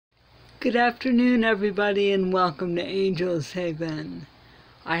Good afternoon, everybody, and welcome to Angel's Haven.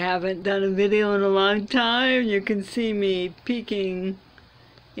 I haven't done a video in a long time. You can see me peeking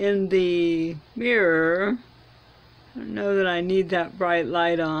in the mirror. I don't know that I need that bright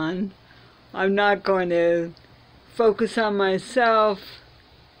light on. I'm not going to focus on myself.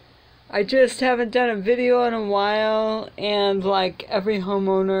 I just haven't done a video in a while, and like every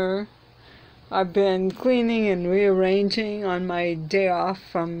homeowner, I've been cleaning and rearranging on my day off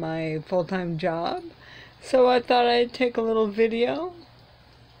from my full-time job. So I thought I'd take a little video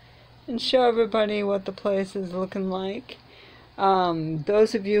and show everybody what the place is looking like.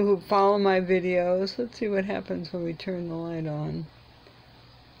 Those of you who follow my videos, let's see what happens when we turn the light on.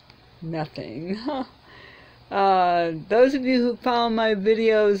 Nothing. Those of you who follow my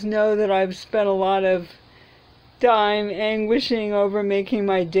videos know that I've spent a lot of time anguishing over making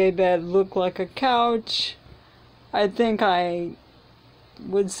my daybed look like a couch. I think I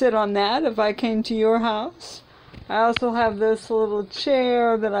would sit on that if I came to your house. I also have this little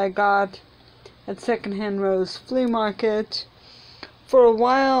chair that I got at Secondhand Rose Flea Market. For a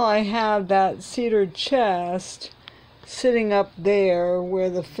while I had that cedar chest sitting up there where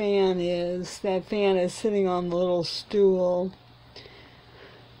the fan is. That fan is sitting on the little stool.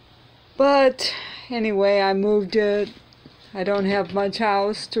 But anyway, I moved it. I don't have much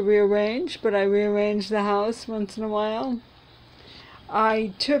house to rearrange, but I rearrange the house once in a while.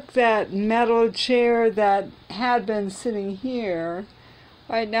 I took that metal chair that had been sitting here.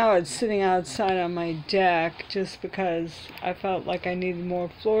 Right now it's sitting outside on my deck just because I felt like I needed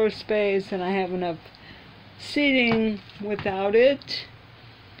more floor space and I have enough seating without it.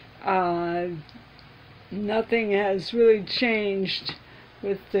 Nothing has really changed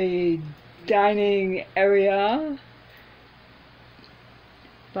with the dining area,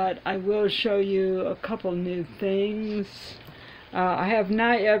 but I will show you a couple new things. I have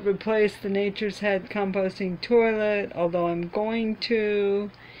not yet replaced the Nature's Head composting toilet, although I'm going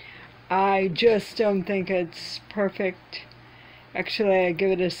to. I just don't think it's perfect. Actually, I give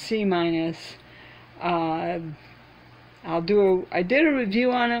it a C-. I did a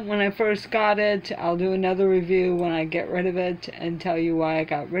review on it when I first got it. I'll do another review when I get rid of it and tell you why I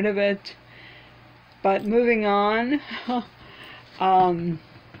got rid of it. But moving on, I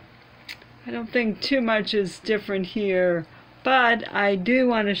don't think too much is different here, but I do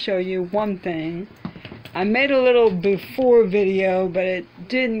want to show you one thing. I made a little before video, but it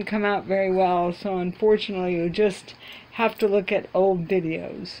didn't come out very well, so unfortunately you just have to look at old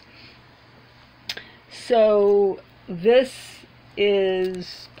videos. So this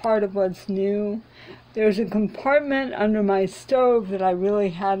is part of what's new. There's a compartment under my stove that I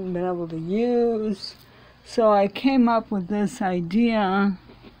really hadn't been able to use. So I came up with this idea,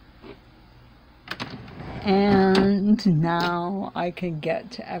 and now I can get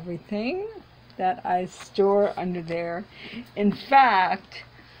to everything that I store under there. In fact,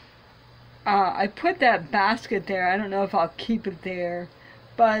 I put that basket there. I don't know if I'll keep it there.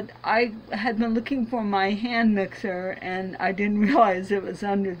 But I had been looking for my hand mixer and I didn't realize it was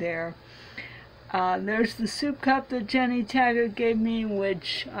under there. There's the soup cup that Jenny Taggart gave me,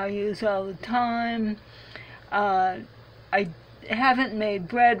 which I use all the time. I haven't made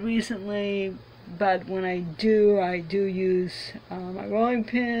bread recently, but when I do use my rolling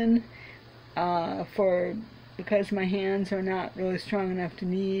pin because my hands are not really strong enough to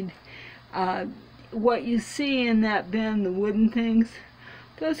knead. What you see in that bin, the wooden things,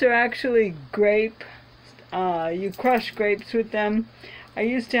 those are actually grape. You crush grapes with them. I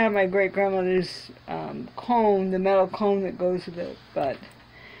used to have my great-grandmother's cone, the metal cone that goes with it, but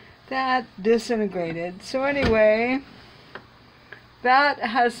that disintegrated. So anyway, that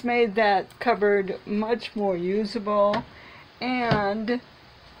has made that cupboard much more usable. And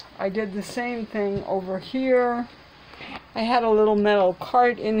I did the same thing over here. I had a little metal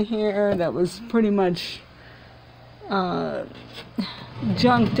cart in here that was pretty much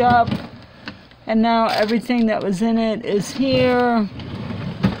junked up, and now everything that was in it is here,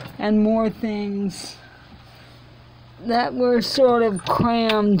 and more things that were sort of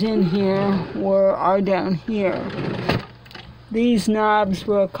crammed in here are down here. These knobs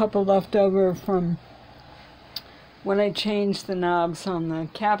were a couple left over from when I changed the knobs on the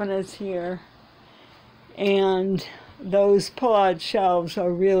cabinets here, and those pull-out shelves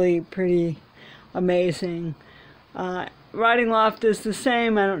are really pretty amazing. Riding loft is the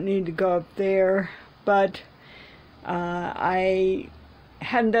same. I don't need to go up there, but I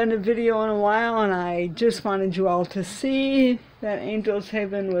hadn't done a video in a while, and I just wanted you all to see that Angel's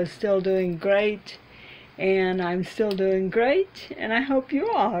Haven was still doing great, and I'm still doing great, and I hope you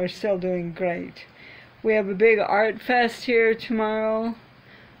all are still doing great. We have a big art fest here tomorrow.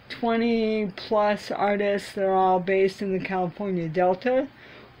 20 plus artists that are all based in the California Delta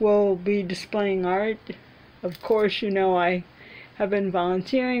will be displaying art. Of course, you know I have been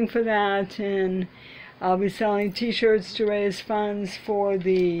volunteering for that, and I'll be selling t-shirts to raise funds for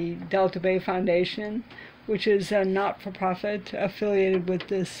the Delta Bay Foundation, which is a not-for-profit affiliated with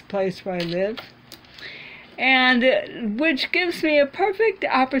this place where I live, and which gives me a perfect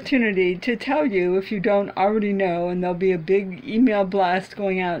opportunity to tell you, if you don't already know, and there'll be a big email blast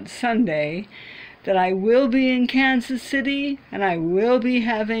going out Sunday, that I will be in Kansas City, and I will be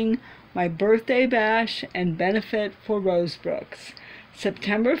having my birthday bash and benefit for Rosebrooks,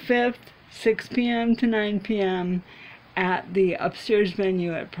 September 5th, 6 p.m. to 9 p.m. at the upstairs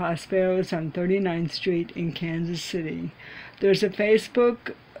venue at Prospero's on 39th Street in Kansas City. There's a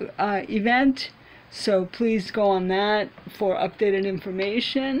Facebook event, so please go on that for updated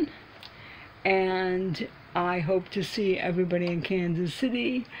information, and I hope to see everybody in Kansas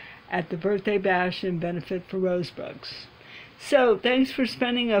City at the birthday bash and benefit for Rosebrooks. So thanks for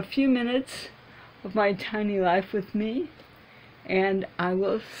spending a few minutes of my tiny life with me, and I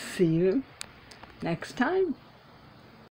will see you next time.